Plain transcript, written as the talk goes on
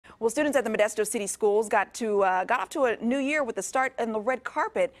Well, students at the Modesto City Schools got off to a new year with a start on the red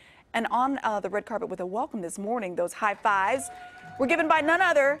carpet. And on the red carpet with a welcome this morning, those high fives were given by none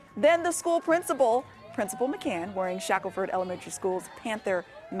other than the school principal, Principal McCann, wearing Shackelford Elementary School's Panther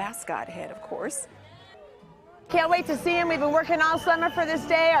mascot head, of course. Can't wait to see him. We've been working all summer for this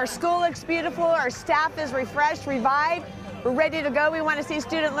day. Our school looks beautiful. Our staff is refreshed, revived. We're ready to go. We want to see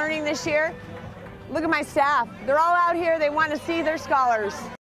student learning this year. Look at my staff. They're all out here. They want to see their scholars.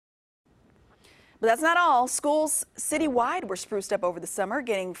 But that's not all. Schools citywide were spruced up over the summer,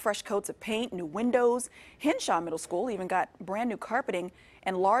 getting fresh coats of paint, new windows. Henshaw Middle School even got brand new carpeting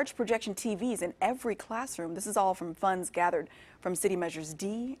and large projection TVs in every classroom. This is all from funds gathered from city measures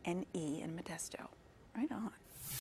D and E in Modesto. Right on.